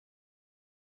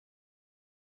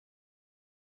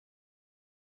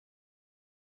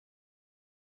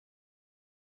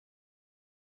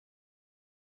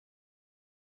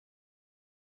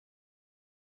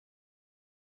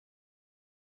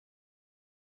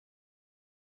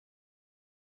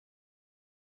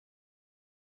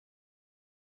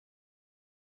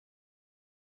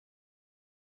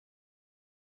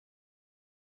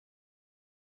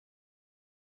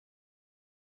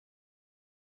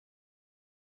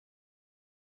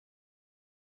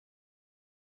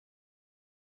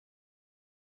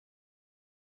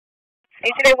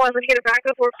1881, let's get a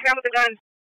backup or come with the gun.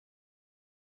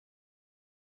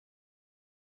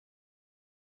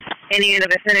 Any in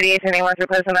the vicinity, 1881's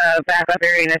requesting a backup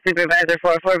area in a supervisor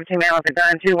 44 between man with a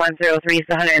gun, 2103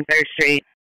 to 103rd Street.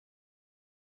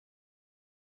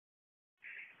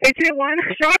 1881,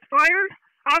 shots fired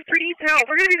off street detail.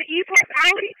 We're going to be the east-west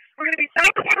alley. We're going to be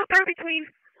south of 103rd between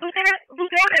Lieutenant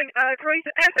and Croatia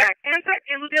Anzac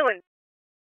and Lou Dillon.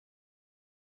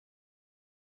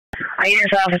 Yes,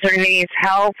 officer needs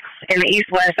help in the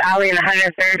east-west alley in the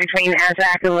 103rd between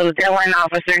Anzac and Lou Dillon.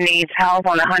 Officer needs help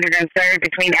on the 103rd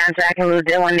between Anzac and Lou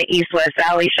Dillon, the east-west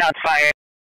alley. Shots fired.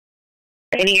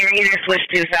 Any area to switch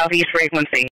to southeast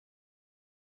frequency.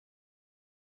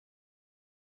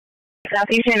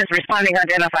 Southeast unit is responding.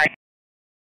 Identify.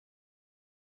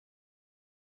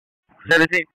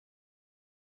 17.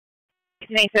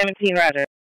 17, roger.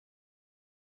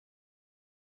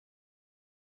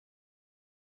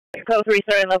 Code 3,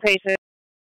 starting location.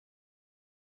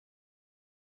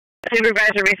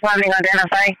 Supervisor responding.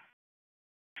 Identify.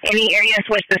 Any area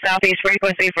switch to southeast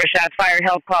frequency for shots fired.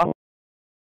 Help call.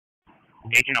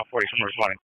 1840, someone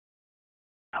responding.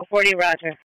 40,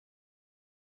 roger.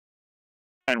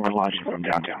 And we're launching from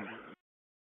downtown.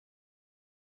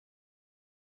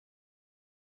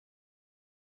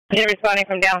 You're responding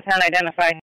from downtown.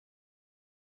 Identify.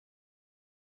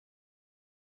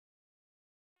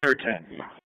 10.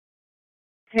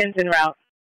 10's en route.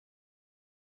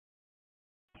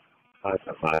 5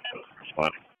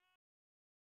 responding.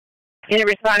 You're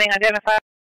responding. Identify.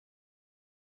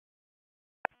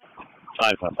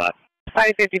 555.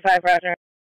 555, roger.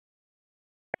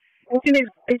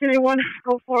 1881,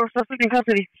 go for suspect in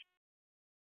custody.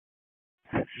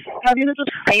 Have units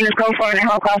go for and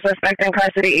help call suspect in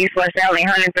custody, east-west alley,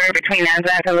 103rd between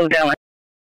Anzac and Lou Dillon.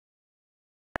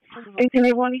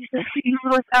 1881,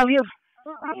 east-west alley of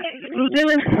Lou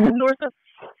Dillon, north of.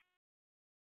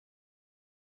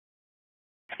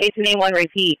 1881,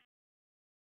 repeat.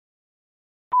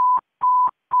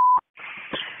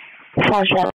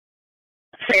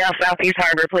 Stay off Southeast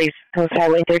Harbor, please. Coast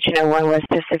Highway 1301 West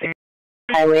Pacific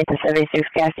Highway at the 76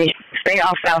 gas station. Stay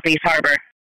off Southeast Harbor.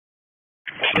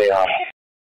 Stay off.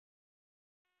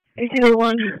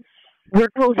 1881, we're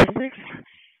close to 6.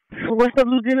 West of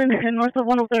Lou Dillon and north of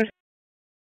 103rd.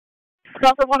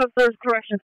 South of 103rd,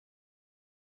 correction.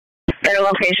 Their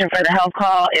location for the help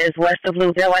call is west of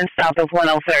Lou Dillon, south of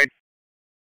 103rd.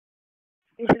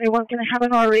 1881, can I have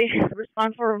an RA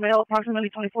respond for a male approximately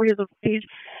 24 years of age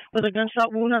with a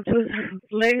gunshot wound onto his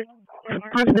leg and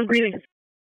constant breathing?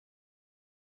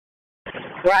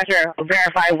 Roger,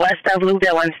 verify west of Lou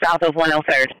Dillon, south of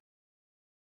 103rd.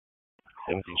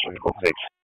 17 6.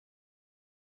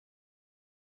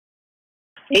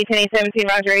 1817,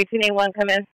 roger, 1881, come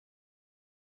in.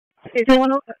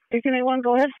 1881,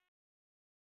 go ahead.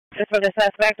 Is for the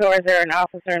suspect or is there an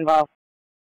officer involved?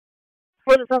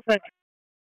 For the suspect.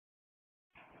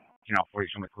 40,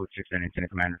 someone code 6 and incident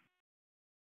commander.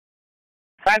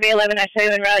 511, I show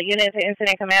you en route. Unit to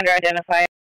incident commander, identify.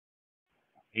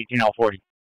 1840.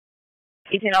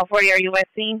 1840, are you at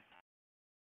scene?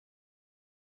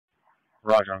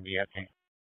 Roger, I'm at scene.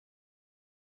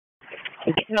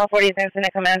 1840 is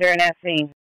incident commander and at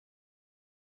scene.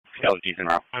 LG's en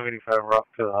route. 585 route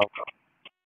to the help.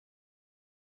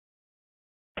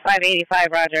 585,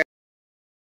 roger.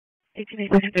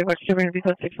 1886, watch the rain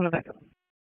because 6 on the backup.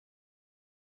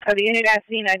 Of the unit at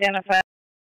scene, identify.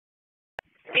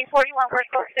 1841, first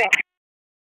code 6.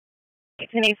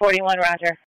 1841,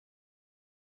 roger.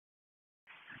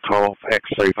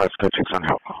 12X35, code 6 on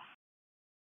help.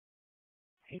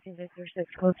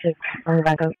 1856, code 6 on the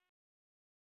backup.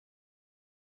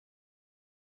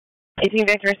 18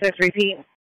 Victor 6, repeat.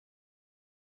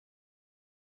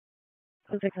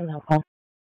 Code 6 on the help call.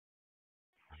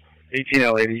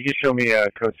 18L80, you can show me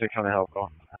code 6 on the help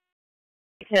call.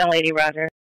 18L80, roger.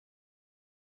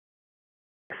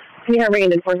 We are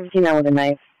bringing in 459 with a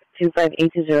knife,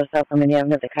 25820 South Harmony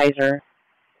Avenue at the Kaiser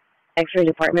X-ray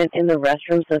department. In the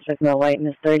restroom, suspect male, white in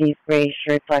his 30s, gray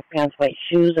shirt, black pants, white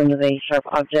shoes, and with a sharp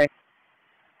object.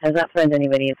 Has not found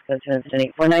anybody. It's code to incident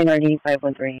 849 RD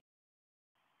 513.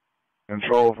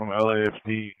 Control from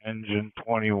LAPD, engine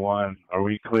 21. Are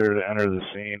we clear to enter the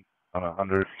scene on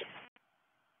 100?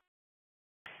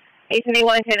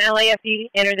 1881, can LAFD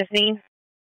enter the scene?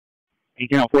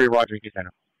 1840, roger, you can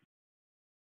enter.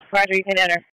 Roger, you can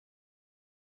enter.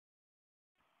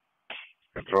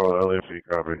 Control LAPD,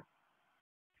 copy.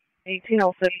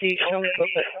 1850, show me code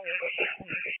 6.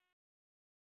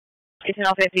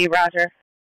 1850, roger.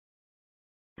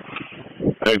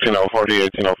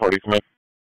 1840, come in.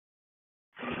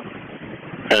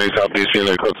 Any Southeast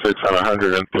unit code 6 on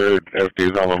 103rd. FD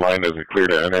is on the line. Is it clear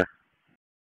to enter?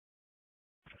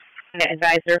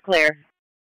 Advisor, clear.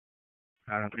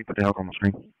 I don't think put the help on the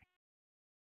screen.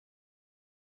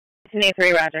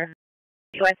 1883, roger.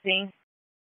 USC.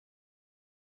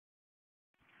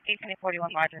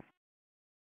 1841, roger.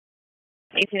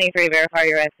 1883, verify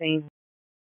your USC.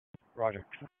 Roger.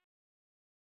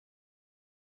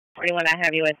 41, I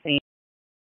have USC.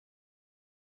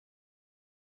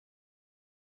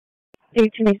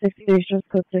 1863, shows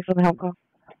code 6 on the help call.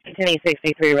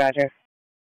 1863, roger.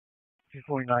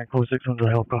 249, code 6 on the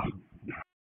help call.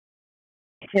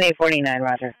 18849,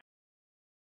 roger.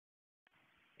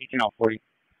 1840.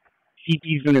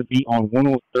 CP is going to be on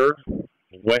 103rd,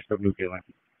 west of New Zealand.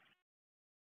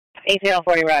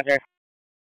 1840, roger.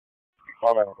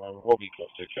 We'll be code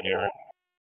 6 in here.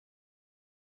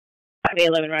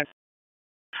 511, roger.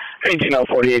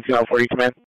 1840, 1840,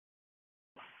 command.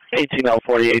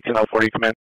 1840, 1840,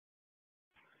 command.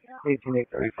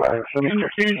 18835. Show me on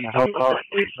the help call.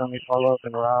 Show me follow up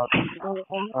and route.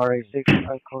 RA6,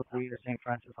 code 3 to St.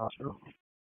 Francis Hospital.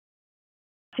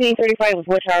 1835 was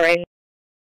which RA?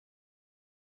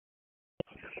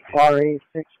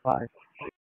 RA65.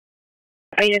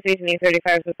 Agency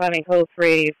 1835 is responding code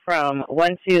 3 from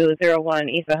 1201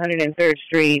 East 103rd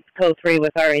Street, code 3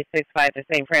 with RA65 to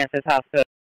St. Francis Hospital.